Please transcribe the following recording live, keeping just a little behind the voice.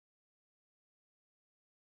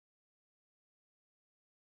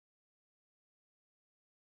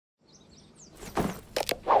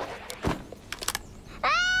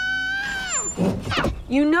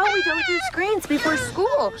You know we don't do screens before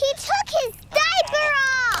school. He took his diaper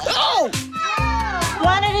off! Oh!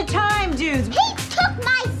 One at a time, dudes. He took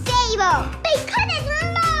my saber because it's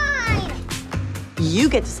mine! You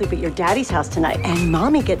get to sleep at your daddy's house tonight, and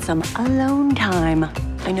Mommy gets some alone time.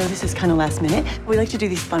 I know this is kind of last minute. We like to do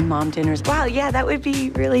these fun mom dinners. Wow, yeah, that would be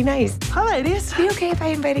really nice. Hi, ladies. Would it be okay if I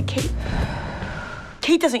invited Kate?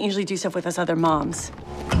 Kate doesn't usually do stuff with us other moms.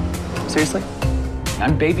 Seriously?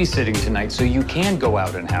 I'm babysitting tonight, so you can go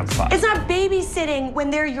out and have fun. It's not babysitting when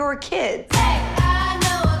they're your kids. I'm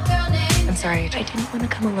sorry, I didn't want to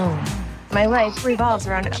come alone. My life revolves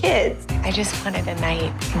around kids. I just wanted a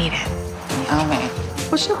night. I need it. Oh, man.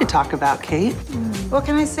 What should we talk about, Kate? What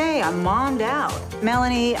can I say? I'm mommed out.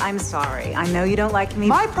 Melanie, I'm sorry. I know you don't like me.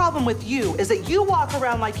 My problem with you is that you walk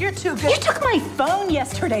around like you're too good. You took my phone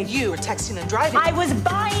yesterday. You were texting and driving. I was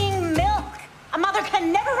buying milk. A mother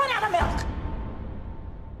can never run out of milk.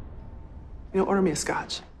 You know, order me a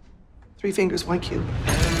scotch. 3 fingers, 1 cube.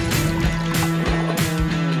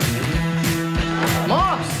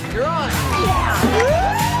 Moms, you're on.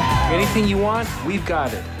 Yeah. Anything you want, we've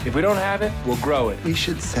got it. If we don't have it, we'll grow it. We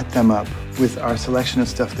should set them up with our selection of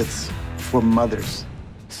stuff that's for mothers.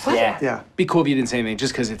 Yeah. Yeah. Be cool if you didn't say anything,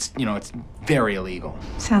 just because it's, you know, it's very illegal.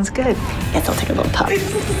 Sounds good. Guess I'll take a little puff.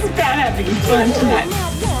 Bad having fun tonight.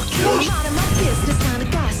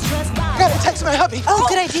 Gotta text my hubby. Oh,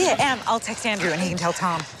 good idea. I'll text Andrew and he can tell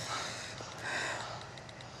Tom.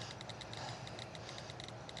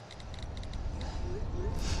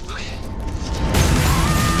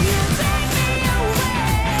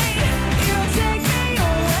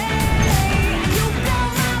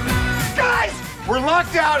 We're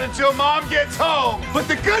locked out until Mom gets home. But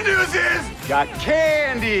the good news is, got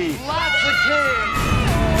candy. Lots of candy.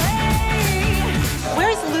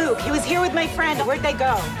 Where's Luke? He was here with my friend. Where'd they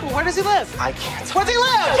go? Well, where does he live? I can't. Where does he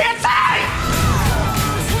live? Can't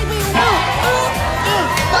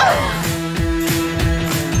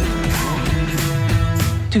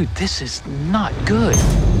say! Dude, this is not good.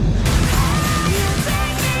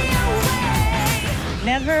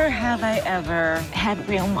 Never have I ever had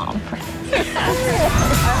real mom friends.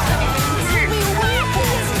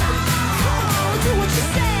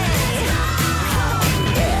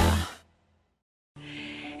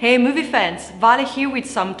 Hey movie fans, Vale here with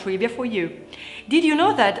some trivia for you. Did you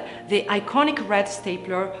know that the iconic red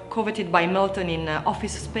stapler coveted by Milton in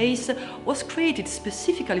Office Space was created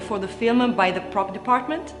specifically for the film by the prop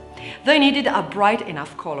department? They needed a bright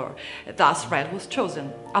enough color, thus red was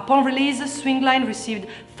chosen. Upon release, Swingline received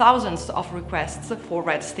thousands of requests for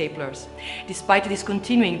red staplers. Despite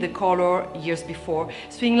discontinuing the color years before,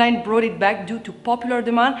 Swingline brought it back due to popular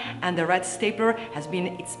demand, and the red stapler has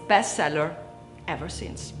been its best seller ever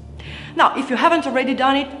since. Now, if you haven't already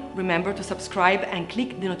done it, remember to subscribe and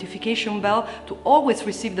click the notification bell to always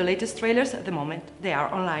receive the latest trailers the moment they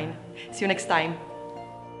are online. See you next time.